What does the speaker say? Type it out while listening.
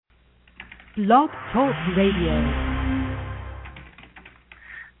Blog Talk Radio.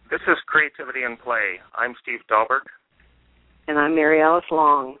 This is Creativity in Play. I'm Steve Dahlberg. And I'm Mary Alice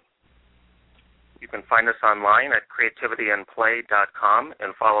Long. You can find us online at creativityandplay.com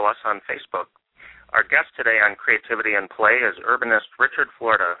and follow us on Facebook. Our guest today on Creativity in Play is urbanist Richard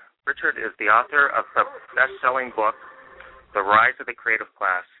Florida. Richard is the author of the best-selling book, The Rise of the Creative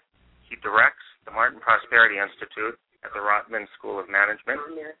Class. He directs the Martin Prosperity Institute at the Rotman School of Management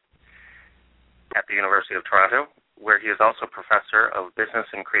at the University of Toronto, where he is also professor of business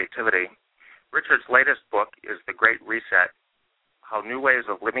and creativity. Richard's latest book is The Great Reset, How New Ways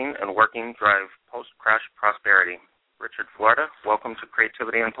of Living and Working Drive Post-Crash Prosperity. Richard Florida, welcome to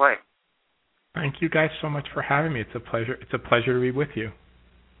Creativity in Play. Thank you guys so much for having me. It's a pleasure. It's a pleasure to be with you.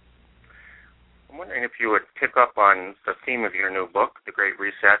 I'm wondering if you would pick up on the theme of your new book, The Great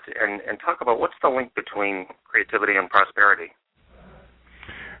Reset, and talk about what's the link between creativity and prosperity.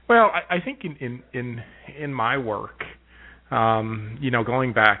 Well, I think in my work,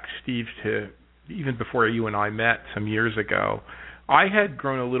 going back, Steve, to even before you and I met some years ago, I had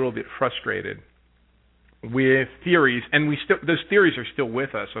grown a little bit frustrated with theories, and those theories are still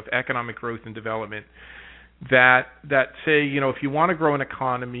with us, of economic growth and development, that say, if you want to grow an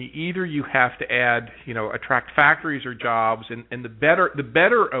economy, either you have to add, attract factories or jobs, and the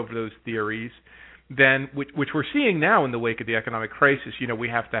better of those theories, then which we're seeing now in the wake of the economic crisis, we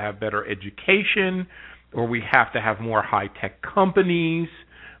have to have better education, or we have to have more high-tech companies,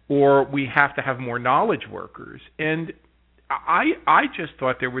 or we have to have more knowledge workers. And I just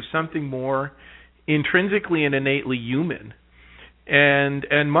thought there was something more intrinsically and innately human.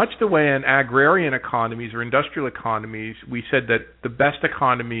 And much the way in agrarian economies or industrial economies, we said that the best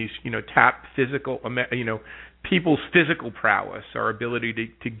economies, tap people's physical prowess, our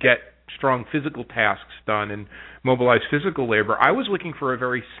ability to get strong physical tasks done and mobilize physical labor. I was looking for a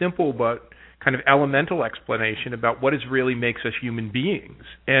very simple but kind of elemental explanation about what really makes us human beings.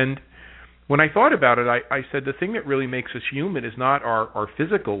 And when I thought about it, I said the thing that really makes us human is not our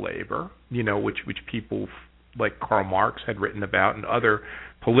physical labor, which people like Karl Marx had written about and other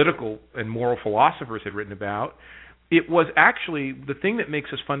political and moral philosophers had written about. It was actually the thing that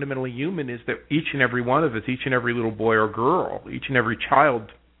makes us fundamentally human is that each and every one of us, each and every little boy or girl, each and every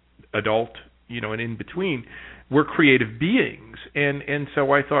child, adult, and in between, we're creative beings. And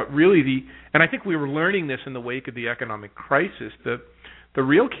so I thought really and I think we were learning this in the wake of the economic crisis, the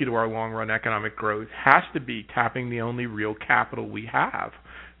real key to our long-run economic growth has to be tapping the only real capital we have,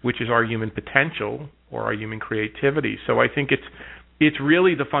 which is our human potential or our human creativity. So I think it's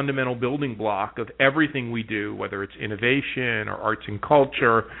really the fundamental building block of everything we do, whether it's innovation or arts and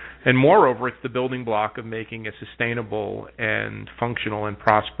culture, and moreover, it's the building block of making a sustainable and functional and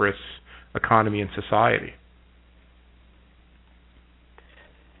prosperous economy and society.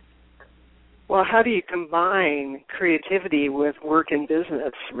 Well, how do you combine creativity with work and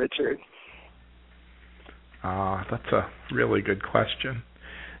business, Richard? That's a really good question.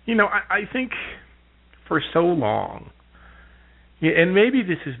 I think for so long, and maybe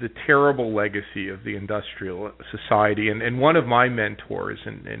this is the terrible legacy of the industrial society, and one of my mentors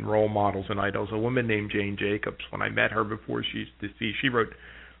and role models and idols, a woman named Jane Jacobs. When I met her before she's deceased, she wrote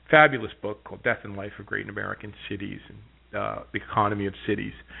a fabulous book called Death and Life of Great American Cities and the Economy of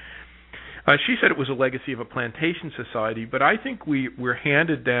Cities. She said it was a legacy of a plantation society, but I think we're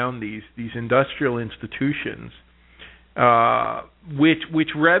handed down these industrial institutions, which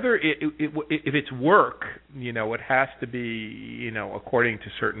rather if it's work, it has to be according to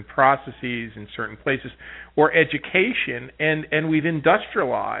certain processes in certain places, or education, and we've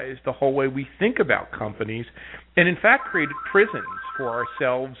industrialized the whole way we think about companies, and in fact created prisons for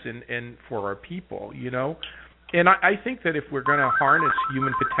ourselves and for our people, And I think that if we're going to harness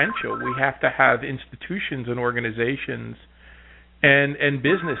human potential, we have to have institutions and organizations and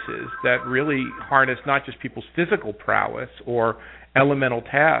businesses that really harness not just people's physical prowess or elemental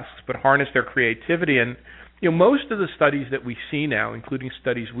tasks, but harness their creativity. And most of the studies that we see now, including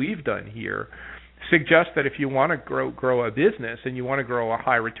studies we've done here, suggest that if you want to grow a business and you want to grow a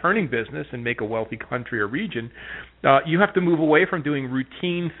high-returning business and make a wealthy country or region, you have to move away from doing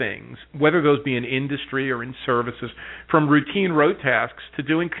routine things, whether those be in industry or in services, from routine rote tasks to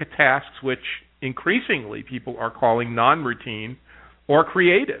doing tasks which increasingly people are calling non-routine or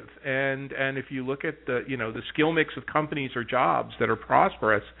creative. And if you look at the skill mix of companies or jobs that are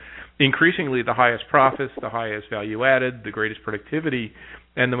prosperous, increasingly the highest profits, the highest value added, the greatest productivity,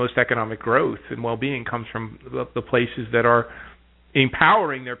 and the most economic growth and well-being comes from the places that are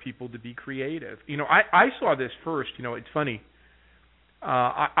empowering their people to be creative. I saw this first. It's funny.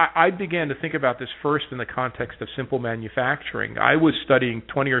 I began to think about this first in the context of simple manufacturing. I was studying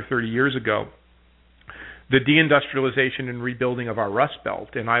 20 or 30 years ago the deindustrialization and rebuilding of our Rust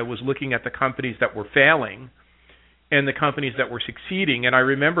Belt, and I was looking at the companies that were failing and the companies that were succeeding. And I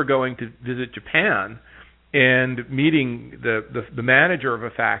remember going to visit Japan and meeting the manager of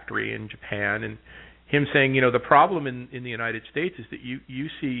a factory in Japan, and him saying, the problem in the United States is that you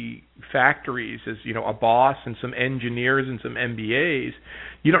see factories as, a boss and some engineers and some MBAs.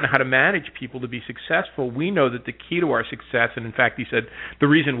 You don't know how to manage people to be successful. We know that the key to our success, and in fact, he said, the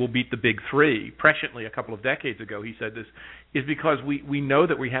reason we'll beat the big three, presciently a couple of decades ago, he said this, is because we know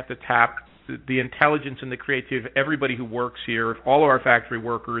that we have to tap the intelligence and the creativity of everybody who works here, all of our factory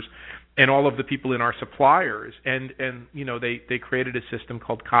workers, and all of the people in our suppliers, and they created a system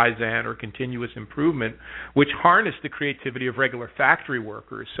called Kaizen, or continuous improvement, which harnessed the creativity of regular factory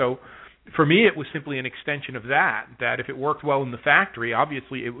workers. So for me, it was simply an extension of that if it worked well in the factory,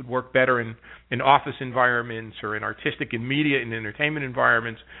 obviously it would work better in office environments, or in artistic and media and entertainment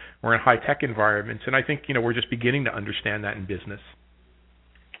environments, or in high-tech environments. And I think, we're just beginning to understand that in business.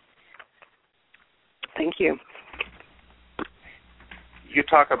 Thank you. You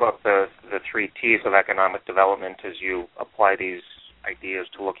talk about the 3 T's of economic development as you apply these ideas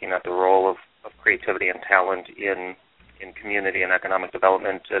to looking at the role of creativity and talent in community and economic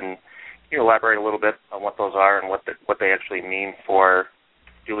development. And can you elaborate a little bit on what those are and what they actually mean for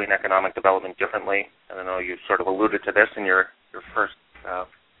doing economic development differently? And I know you sort of alluded to this in your first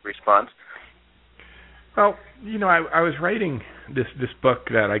response. Well, I was writing this book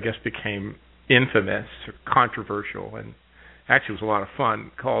that I guess became infamous, or controversial, and actually it was a lot of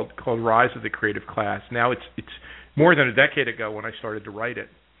fun, called Rise of the Creative Class. Now it's more than a decade ago when I started to write it.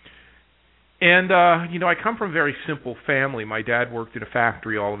 And I come from a very simple family. My dad worked in a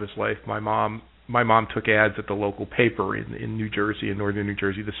factory all of his life. My mom took ads at the local paper in New Jersey, in northern New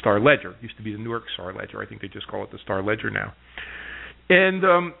Jersey, the Star Ledger. It used to be the Newark Star Ledger. I think they just call it the Star Ledger now.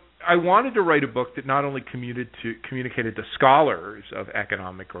 And I wanted to write a book that not only communicated to scholars of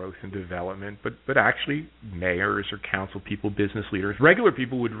economic growth and development, but actually mayors or council people, business leaders, regular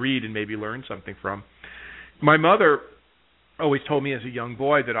people would read and maybe learn something from. My mother always told me as a young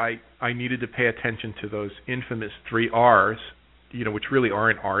boy that I needed to pay attention to those infamous 3 R's, which really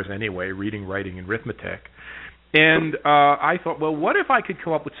aren't R's anyway, reading, writing, and arithmetic. And I thought, well, what if I could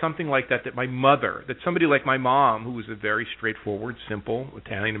come up with something like that that somebody like my mom, who was a very straightforward, simple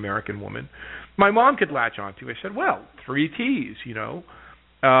Italian-American woman, my mom could latch onto. I said, well, 3 T's, and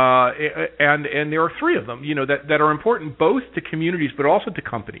there are 3 of them, that are important both to communities but also to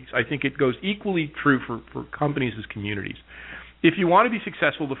companies. I think it goes equally true for companies as communities. If you want to be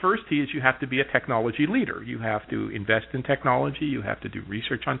successful, the first T is you have to be a technology leader. You have to invest in technology. You have to do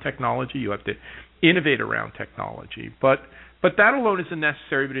research on technology. You have to innovate around technology. But that alone is a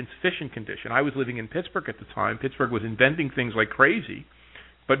necessary but insufficient condition. I was living in Pittsburgh at the time. Pittsburgh was inventing things like crazy,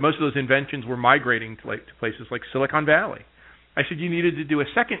 but most of those inventions were migrating to places like Silicon Valley. I said you needed to do a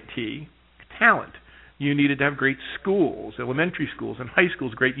second T, talent. You needed to have great schools, elementary schools and high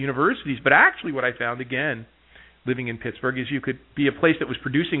schools, great universities. But actually what I found, again, living in Pittsburgh, is you could be a place that was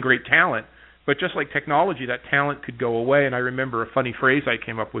producing great talent, but just like technology, that talent could go away. And I remember a funny phrase I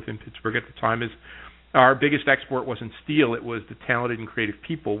came up with in Pittsburgh at the time is, our biggest export wasn't steel, it was the talented and creative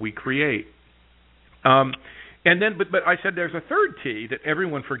people we create. And then, but I said there's a third T that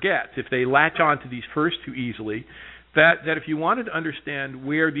everyone forgets if they latch on to these first 2 easily, that if you wanted to understand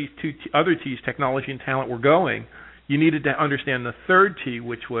where these 2 other T's, technology and talent, were going, you needed to understand the third T,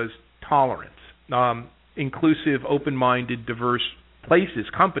 which was tolerance. Inclusive, open-minded, diverse places,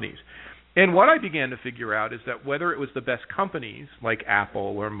 companies. And what I began to figure out is that whether it was the best companies like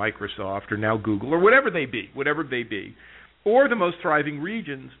Apple or Microsoft or now Google or whatever they be, or the most thriving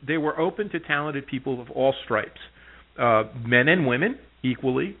regions, they were open to talented people of all stripes, men and women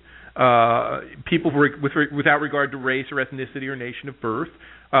equally, people without regard to race or ethnicity or nation of birth,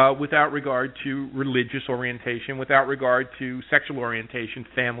 without regard to religious orientation, without regard to sexual orientation,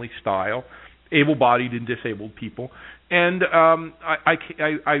 family style, able-bodied and disabled people. And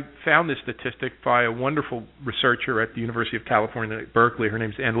I found this statistic by a wonderful researcher at the University of California at Berkeley. Her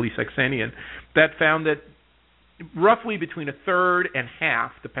name is Annalise Saxenian, that found that roughly between a third and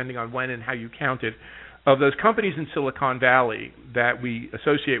half, depending on when and how you count it, of those companies in Silicon Valley that we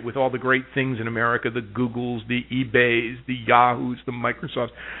associate with all the great things in America, the Googles, the eBays, the Yahoos, the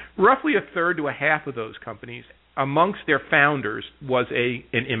Microsofts, roughly a third to a half of those companies, amongst their founders, was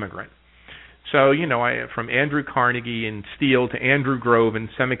an immigrant. So, from Andrew Carnegie in steel to Andrew Grove in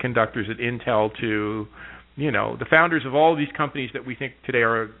semiconductors at Intel to, the founders of all of these companies that we think today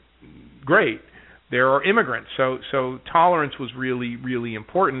are great, there are immigrants. So tolerance was really, really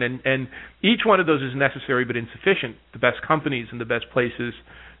important, and each one of those is necessary but insufficient. The best companies and the best places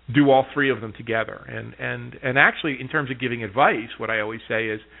do all three of them together. And actually, in terms of giving advice, what I always say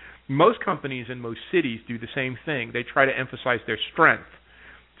is most companies in most cities do the same thing. They try to emphasize their strength.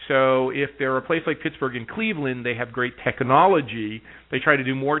 So if they're a place like Pittsburgh and Cleveland, they have great technology, they try to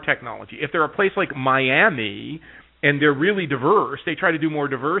do more technology. If they're a place like Miami and they're really diverse, they try to do more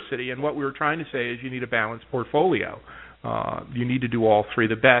diversity. And what we were trying to say is you need a balanced portfolio. You need to do all three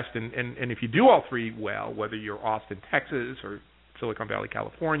the best. And if you do all three well, whether you're Austin, Texas, or Silicon Valley,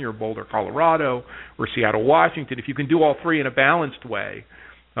 California, or Boulder, Colorado, or Seattle, Washington, if you can do all three in a balanced way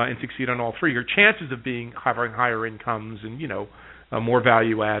and succeed on all three, your chances of having higher incomes and, more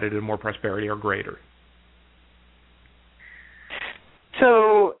value added and more prosperity are greater.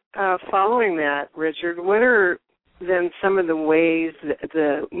 So, following that, Richard, what are then some of the ways,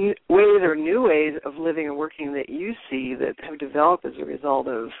 or new ways of living and working that you see that have developed as a result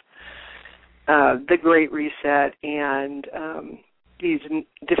of the Great Reset and these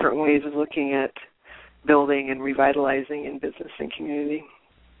different ways of looking at building and revitalizing in business and community?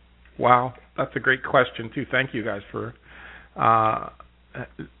 Wow, that's a great question, too. Thank you guys for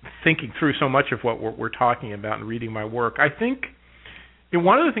thinking through so much of what we're talking about and reading my work. I think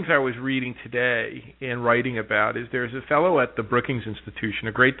one of the things I was reading today and writing about is there's a fellow at the Brookings Institution,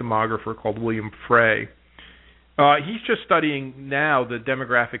 a great demographer called William Frey. He's just studying now the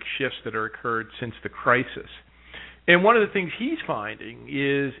demographic shifts that are occurred since the crisis. And one of the things he's finding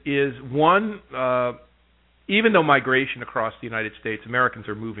is one, even though migration across the United States, Americans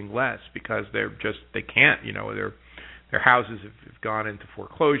are moving less because they can't, their houses have gone into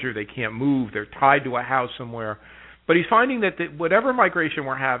foreclosure, they can't move, they're tied to a house somewhere. But he's finding that whatever migration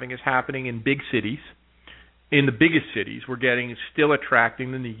we're having is happening in big cities, in the biggest cities. We're still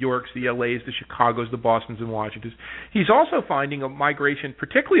attracting the New Yorks, the LAs, the Chicagos, the Bostons, and Washingtons. He's also finding a migration,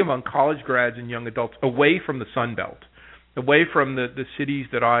 particularly among college grads and young adults, away from the Sun Belt, away from the cities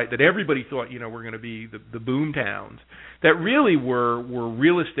that everybody thought were going to be the boom towns, that really were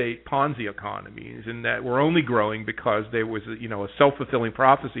real estate Ponzi economies, and that were only growing because there was a self-fulfilling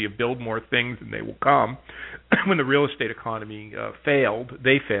prophecy of build more things and they will come. When the real estate economy failed,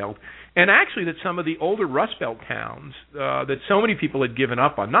 and actually that some of the older Rust Belt towns that so many people had given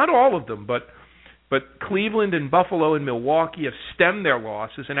up on, not all of them, but Cleveland and Buffalo and Milwaukee have stemmed their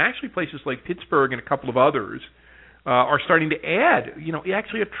losses, and actually places like Pittsburgh and a couple of others are starting to add,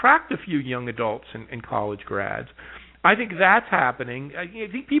 actually attract a few young adults and college grads. I think that's happening. I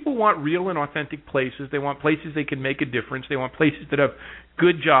think people want real and authentic places. They want places they can make a difference. They want places that have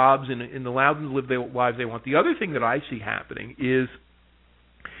good jobs and allow them to live the lives they want. The other thing that I see happening is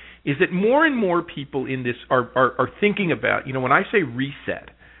that more and more people in this are thinking about, when I say reset,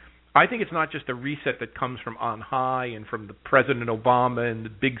 I think it's not just a reset that comes from on high and from the President Obama and the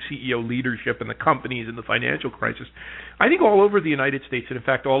big CEO leadership and the companies and the financial crisis. I think all over the United States and, in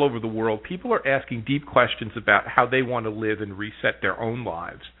fact, all over the world, people are asking deep questions about how they want to live and reset their own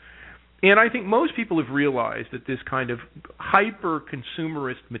lives. And I think most people have realized that this kind of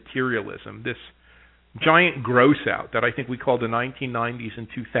hyper-consumerist materialism, this giant gross-out that I think we call the 1990s and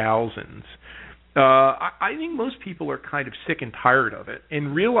 2000s, I think most people are kind of sick and tired of it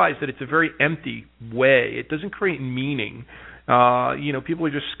and realize that it's a very empty way. It doesn't create meaning. People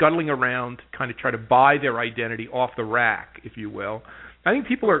are just scuttling around to kind of try to buy their identity off the rack, if you will. I think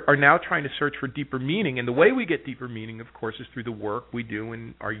people are now trying to search for deeper meaning, and the way we get deeper meaning, of course, is through the work we do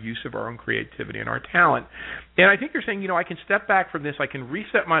and our use of our own creativity and our talent. And I think they're saying, I can step back from this, I can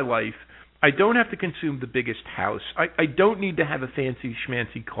reset my life, I don't have to consume the biggest house. I don't need to have a fancy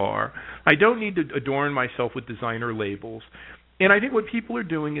schmancy car. I don't need to adorn myself with designer labels. And I think what people are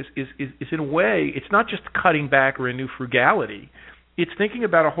doing is in a way, it's not just cutting back or a new frugality. It's thinking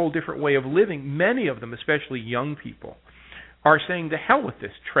about a whole different way of living. Many of them, especially young people, are saying to hell with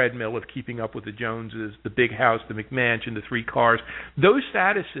this treadmill of keeping up with the Joneses, the big house, the McMansion, the 3 cars. Those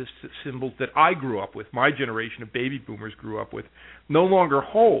status symbols that I grew up with, my generation of baby boomers grew up with, no longer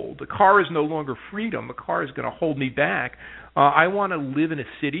hold. The car is no longer freedom. The car is going to hold me back. I want to live in a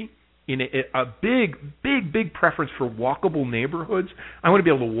city, in a big preference for walkable neighborhoods. I want to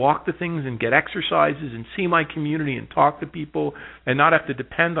be able to walk to things and get exercises and see my community and talk to people and not have to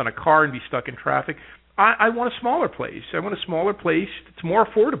depend on a car and be stuck in traffic. I want a smaller place. I want a smaller place that's more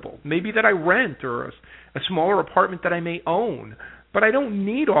affordable. Maybe that I rent, or a smaller apartment that I may own. But I don't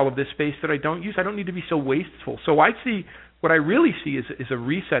need all of this space that I don't use. I don't need to be so wasteful. So I see what I really see is a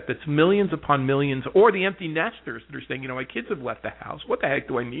reset that's millions upon millions, or the empty nesters that are saying, my kids have left the house. What the heck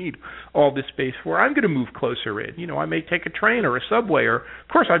do I need all this space for? I'm going to move closer in. I may take a train or a subway, or of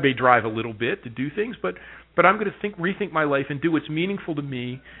course I may drive a little bit to do things, but I'm going to rethink my life and do what's meaningful to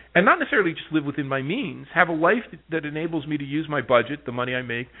me, and not necessarily just live within my means. Have a life that enables me to use my budget, the money I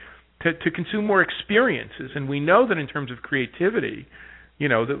make, to consume more experiences. And we know that in terms of creativity,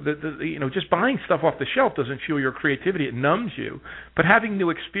 just buying stuff off the shelf doesn't fuel your creativity; it numbs you. But having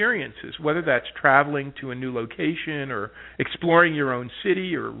new experiences, whether that's traveling to a new location, or exploring your own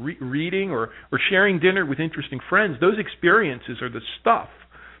city, or reading, or sharing dinner with interesting friends, those experiences are the stuff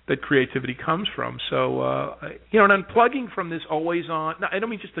that creativity comes from. So, and unplugging from this always-on, I don't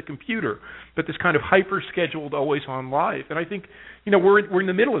mean just the computer, but this kind of hyper-scheduled always-on life. And I think, we're in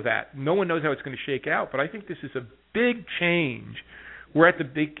the middle of that. No one knows how it's going to shake out, but I think this is a big change. We're at the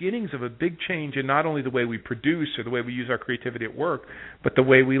beginnings of a big change in not only the way we produce or the way we use our creativity at work, but the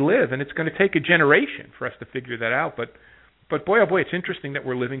way we live. And it's going to take a generation for us to figure that out. But boy, oh boy, it's interesting that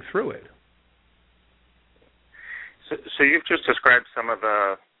we're living through it. So you've just described some of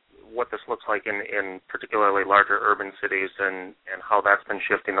what this looks like in particularly larger urban cities and how that's been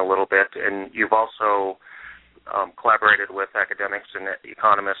shifting a little bit. And you've also collaborated with academics and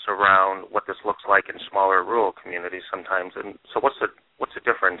economists around what this looks like in smaller rural communities sometimes. And so what's the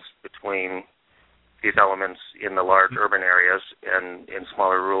difference between these elements in the large urban areas and in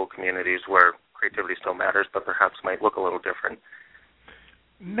smaller rural communities where creativity still matters but perhaps might look a little different?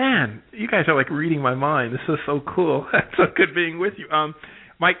 Man, you guys are like reading my mind. This is so cool. It's so good being with you.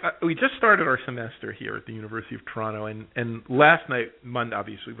 Mike, we just started our semester here at the University of Toronto, and last night, Monday,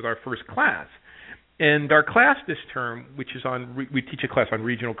 obviously, was our first class. And our class this term, which is we teach a class on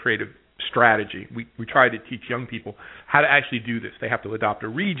regional creative strategy. We try to teach young people how to actually do this. They have to adopt a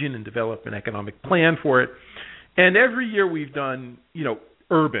region and develop an economic plan for it. And every year we've done,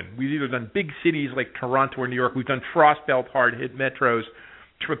 urban. We've either done big cities like Toronto or New York. We've done frost belt hard-hit metros,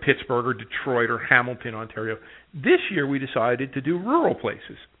 Pittsburgh or Detroit or Hamilton, Ontario. This year we decided to do rural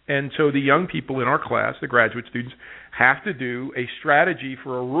places. And so the young people in our class, the graduate students, have to do a strategy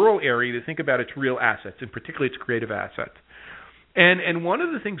for a rural area to think about its real assets, and particularly its creative assets. And one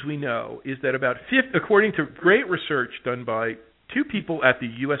of the things we know is that according to great research done by two people at the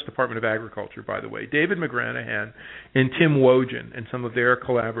U.S. Department of Agriculture, by the way, David McGranahan and Tim Wojan, and some of their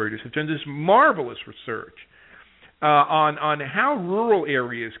collaborators have done this marvelous research on how rural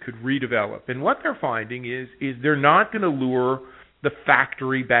areas could redevelop. And what they're finding is they're not going to lure the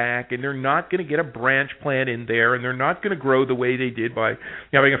factory back, and they're not going to get a branch plant in there, and they're not going to grow the way they did by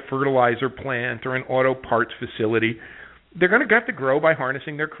having a fertilizer plant or an auto parts facility. They're going to have to grow by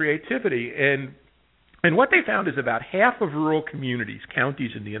harnessing their creativity. And what they found is about half of rural communities,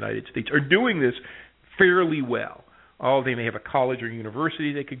 counties in the United States, are doing this fairly well. They may have a college or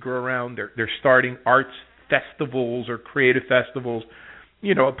university they could grow around. They're starting arts festivals or creative festivals.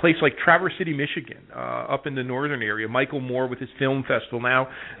 A place like Traverse City, Michigan, up in the northern area. Michael Moore with his film festival, now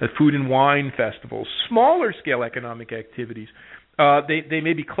a food and wine festival. Smaller scale economic activities. They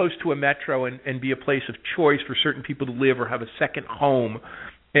may be close to a metro and be a place of choice for certain people to live or have a second home.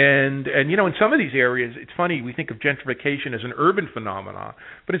 And in some of these areas, it's funny, we think of gentrification as an urban phenomenon,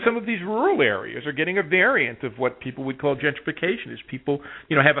 but in some of these rural areas are getting a variant of what people would call gentrification, is people,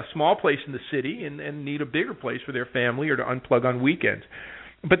 have a small place in the city and need a bigger place for their family or to unplug on weekends.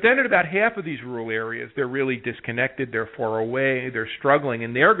 But then in about half of these rural areas, they're really disconnected, they're far away, they're struggling,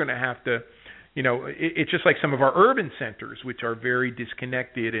 and they're going to have to, it's just like some of our urban centers, which are very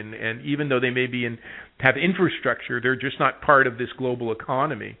disconnected, and even though they may have infrastructure, they're just not part of this global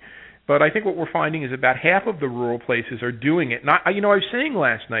economy. But I think what we're finding is about half of the rural places are doing it. I was saying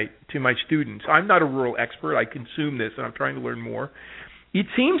last night to my students, I'm not a rural expert, I consume this, and I'm trying to learn more. It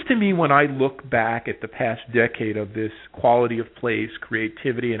seems to me when I look back at the past decade of this quality of place,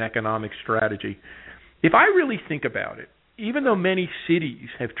 creativity, and economic strategy, if I really think about it, even though many cities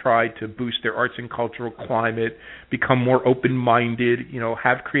have tried to boost their arts and cultural climate, become more open-minded,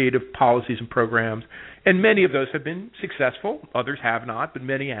 have creative policies and programs, and many of those have been successful, others have not, but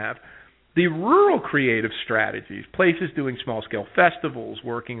many have, the rural creative strategies, places doing small-scale festivals,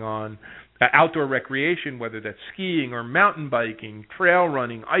 working on outdoor recreation, whether that's skiing or mountain biking, trail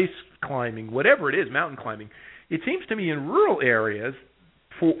running, ice climbing, whatever it is, mountain climbing, it seems to me in rural areas,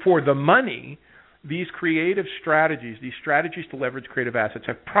 for the money, these creative strategies, these strategies to leverage creative assets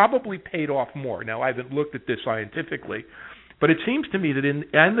have probably paid off more. Now, I haven't looked at this scientifically, But it seems to me that in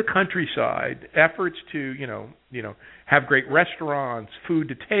the countryside, efforts to have great restaurants, food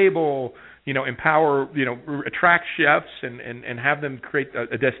to table, empower, attract chefs and have them create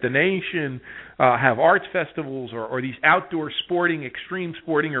a destination, have arts festivals or these outdoor sporting, extreme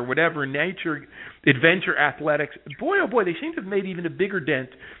sporting or whatever, nature, adventure athletics. Boy, oh boy, they seem to have made even a bigger dent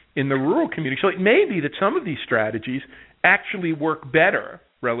in the rural community. So it may be that some of these strategies actually work better,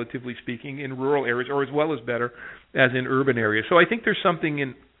 relatively speaking, in rural areas, or as well as better as in urban areas. So I think there's something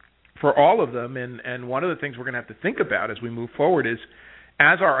in for all of them, and one of the things we're going to have to think about as we move forward is,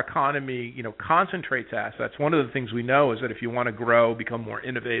 as our economy, concentrates assets, one of the things we know is that if you want to grow, become more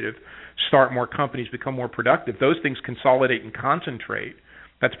innovative, start more companies, become more productive, those things consolidate and concentrate.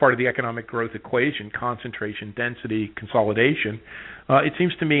 That's part of the economic growth equation: concentration, density, consolidation. It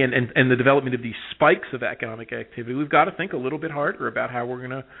seems to me, and the development of these spikes of economic activity, we've got to think a little bit harder about how we're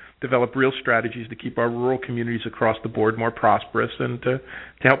going to develop real strategies to keep our rural communities across the board more prosperous and to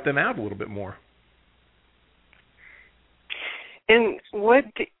help them out a little bit more. And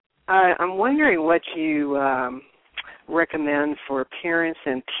I'm wondering what you recommend for parents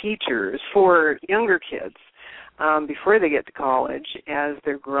and teachers for younger kids before they get to college, as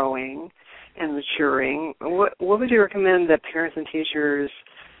they're growing and maturing. What would you recommend that parents and teachers,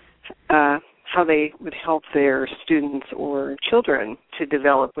 how they would help their students or children to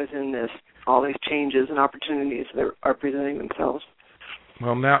develop within all these changes and opportunities that are presenting themselves?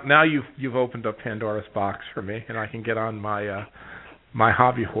 Well, now you've opened up Pandora's box for me, and I can get on my my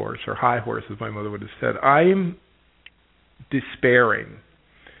hobby horse, or high horse, as my mother would have said. I'm despairing,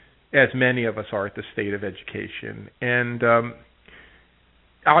 as many of us are, at the state of education. And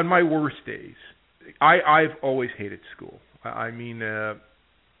on my worst days, I've always hated school. I've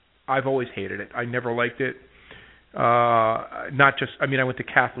always hated it. I never liked it. I went to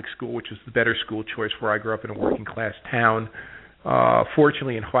Catholic school, which was the better school choice, where I grew up in a working class town.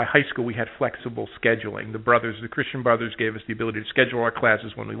 Fortunately, in high school, we had flexible scheduling. The Christian Brothers gave us the ability to schedule our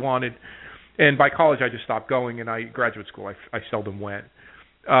classes when we wanted. And by college, I just stopped going, and graduate school, I seldom went.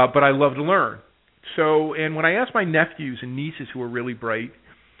 But I love to learn. So, and when I ask my nephews and nieces who are really bright,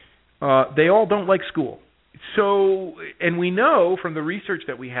 they all don't like school. So, and we know from the research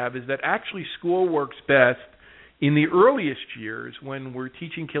that we have is that actually school works best in the earliest years when we're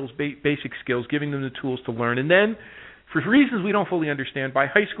teaching kids basic skills, giving them the tools to learn. And then, for reasons we don't fully understand, by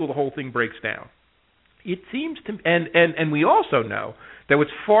high school the whole thing breaks down. It seems to, and we also know that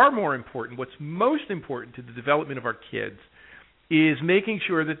what's far more important, what's most important to the development of our kids, is making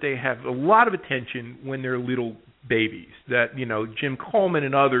sure that they have a lot of attention when they're little babies. That, Jim Coleman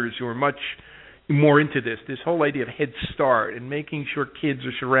and others who are much more into this whole idea of Head Start and making sure kids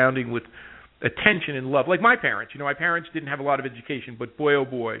are surrounded with attention and love. Like my parents. My parents didn't have a lot of education, but boy, oh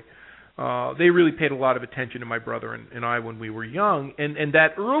boy, they really paid a lot of attention to my brother and I when we were young. And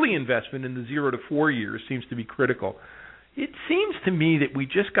that early investment in the 0 to 4 years seems to be critical. It seems to me that we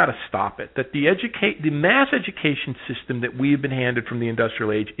just got to stop it, that the mass education system that we've been handed from the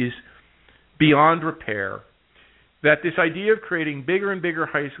industrial age is beyond repair, that this idea of creating bigger and bigger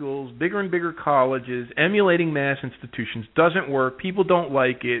high schools, bigger and bigger colleges, emulating mass institutions doesn't work. People don't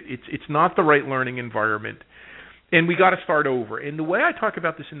like it. It's not the right learning environment. And we got to start over. And the way I talk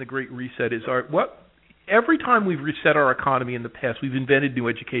about this in the Great Reset is every time we've reset our economy in the past, we've invented new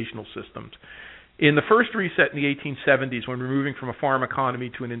educational systems. In the first reset in the 1870s, when we were moving from a farm economy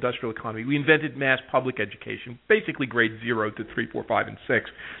to an industrial economy, we invented mass public education, basically grades 0 to 3, 4, 5, and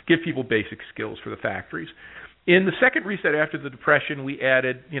 6, give people basic skills for the factories. In the second reset after the Depression, we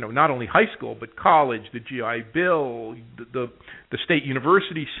added, not only high school, but college, the GI Bill, the state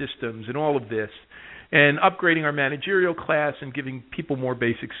university systems, and all of this, and upgrading our managerial class and giving people more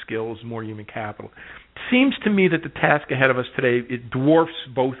basic skills, more human capital. It seems to me that the task ahead of us today, it dwarfs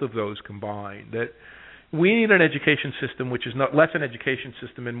both of those combined, that we need an education system which is not less an education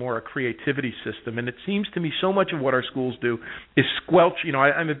system and more a creativity system. And it seems to me so much of what our schools do is squelch.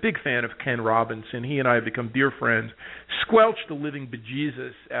 I'm a big fan of Ken Robinson. He and I have become dear friends. Squelch the living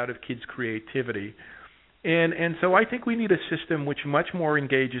bejesus out of kids' creativity. And so I think we need a system which much more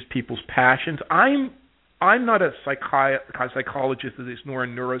engages people's passions. I'm not a psychologist of this, nor a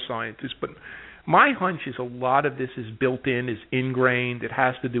neuroscientist, but my hunch is a lot of this is built in, is ingrained. It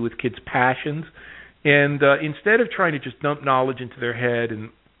has to do with kids' passions. And instead of trying to just dump knowledge into their head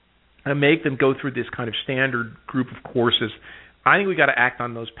and make them go through this kind of standard group of courses, I think we've got to act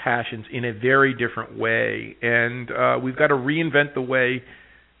on those passions in a very different way. And we've got to reinvent the way.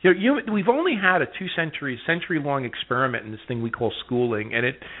 We've only had a century-long experiment in this thing we call schooling, and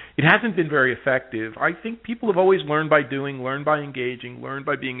it hasn't been very effective. I think people have always learned by doing, learned by engaging, learned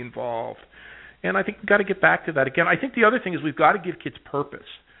by being involved. And I think we've got to get back to that again. I think the other thing is we've got to give kids purpose.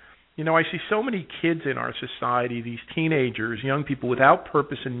 I see so many kids in our society, these teenagers, young people without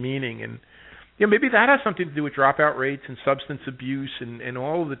purpose and meaning, and maybe that has something to do with dropout rates and substance abuse and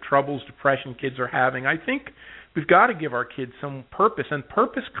all of the troubles, depression kids are having. I think we've got to give our kids some purpose, and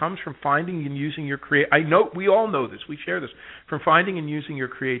purpose comes from finding and using your I know we all know this, we share this, from finding and using your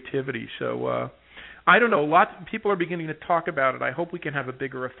creativity. So I don't know, lots of people are beginning to talk about it. I hope we can have a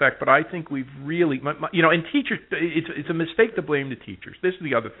bigger effect, but I think we've really, and teachers, it's a mistake to blame the teachers. This is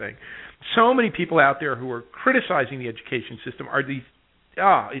the other thing. So many people out there who are criticizing the education system are these,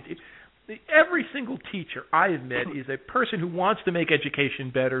 every single teacher I have met is a person who wants to make education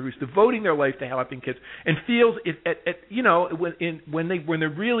better, who's devoting their life to helping kids, and feels when they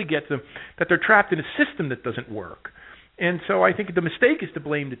really get them that they're trapped in a system that doesn't work. And so I think the mistake is to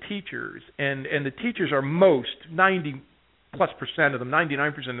blame the teachers, and the teachers are 90+% of them,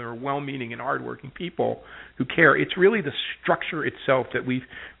 99% of them are well-meaning and hardworking people who care. It's really the structure itself that we've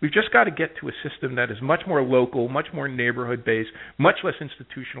just got to get to a system that is much more local, much more neighborhood-based, much less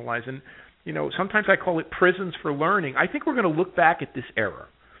institutionalized. And, sometimes I call it prisons for learning. I think we're going to look back at this era.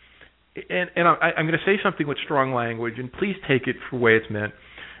 And I'm going to say something with strong language, and please take it for the way it's meant.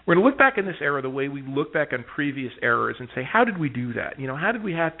 We're going to look back in this era the way we look back on previous eras and say, how did we do that? How did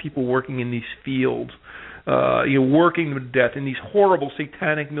we have people working in these fields, working them to death in these horrible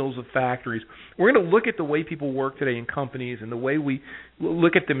satanic mills of factories? We're going to look at the way people work today in companies and the way we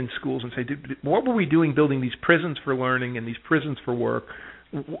look at them in schools and say, what were we doing building these prisons for learning and these prisons for work?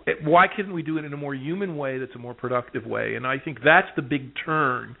 Why couldn't we do it in a more human way that's a more productive way? And I think that's the big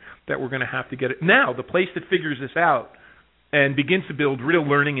turn that we're going to have to get it. Now, the place that figures this out and begins to build real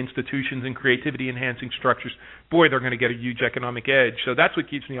learning institutions and creativity-enhancing structures, boy, they're going to get a huge economic edge. So that's what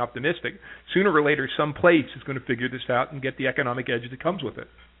keeps me optimistic. Sooner or later, some place is going to figure this out and get the economic edge that comes with it.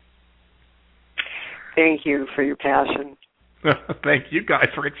 Thank you for your passion. Thank you guys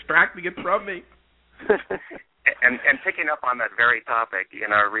for extracting it from me. and picking up on that very topic,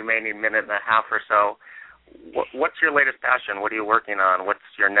 in our remaining minute and a half or so, what's your latest passion? What are you working on? What's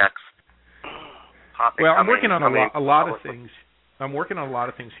your next topic? Well, I'm working on a lot of things. I'm working on a lot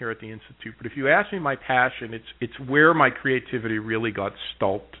of things here at the Institute. But if you ask me my passion, it's where my creativity really got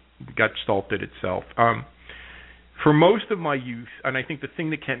stulted itself. For most of my youth, and I think the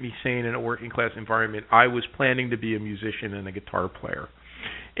thing that kept me sane in a working class environment, I was planning to be a musician and a guitar player.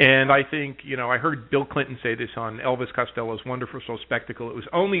 And I think, I heard Bill Clinton say this on Elvis Costello's Wonderful Soul Spectacle. It was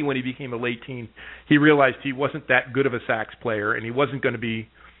only when he became a late teen he realized he wasn't that good of a sax player and he wasn't going to be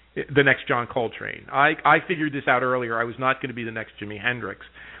the next John Coltrane. I figured this out earlier. I was not going to be the next Jimi Hendrix.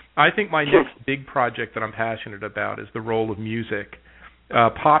 I think my next big project that I'm passionate about is the role of music,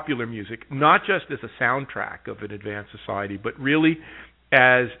 popular music, not just as a soundtrack of an advanced society, but really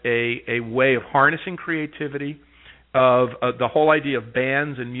as a way of harnessing creativity, of the whole idea of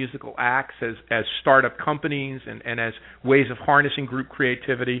bands and musical acts as startup companies and as ways of harnessing group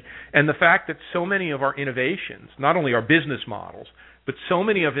creativity, and the fact that so many of our innovations, not only our business models, but so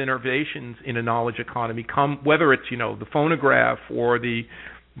many of innovations in a knowledge economy come, whether it's the phonograph or the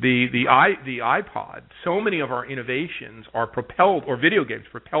iPod. So many of our innovations are propelled, or video games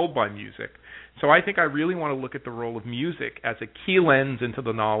propelled by music. So I think I really want to look at the role of music as a key lens into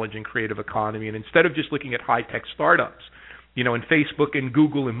the knowledge and creative economy, and instead of just looking at high-tech startups, and Facebook and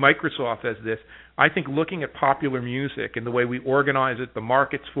Google and Microsoft as this, I think looking at popular music and the way we organize it, the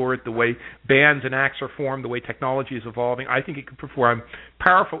markets for it, the way bands and acts are formed, the way technology is evolving, I think it could provide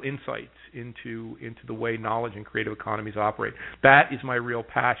powerful insights into the way knowledge and creative economies operate. That is my real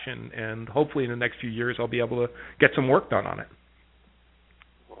passion, and hopefully in the next few years I'll be able to get some work done on it.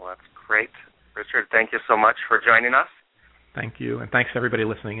 Well, that's great. Richard, thank you so much for joining us. Thank you, and thanks to everybody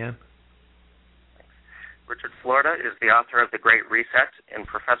listening in. Richard Florida is the author of The Great Reset and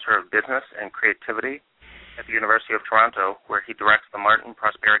professor of business and creativity at the University of Toronto, where he directs the Martin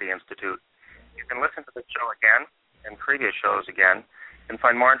Prosperity Institute. You can listen to the show again and previous shows again and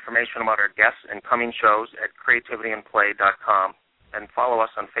find more information about our guests and coming shows at creativityandplay.com, and follow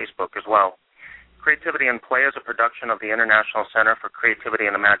us on Facebook as well. Creativity and Play is a production of the International Center for Creativity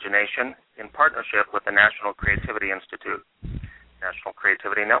and Imagination in partnership with the National Creativity Institute, National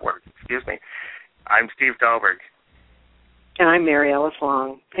Creativity Network, I'm Steve Dahlberg. And I'm Mary Ellis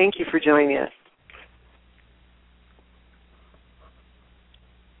Long. Thank you for joining us.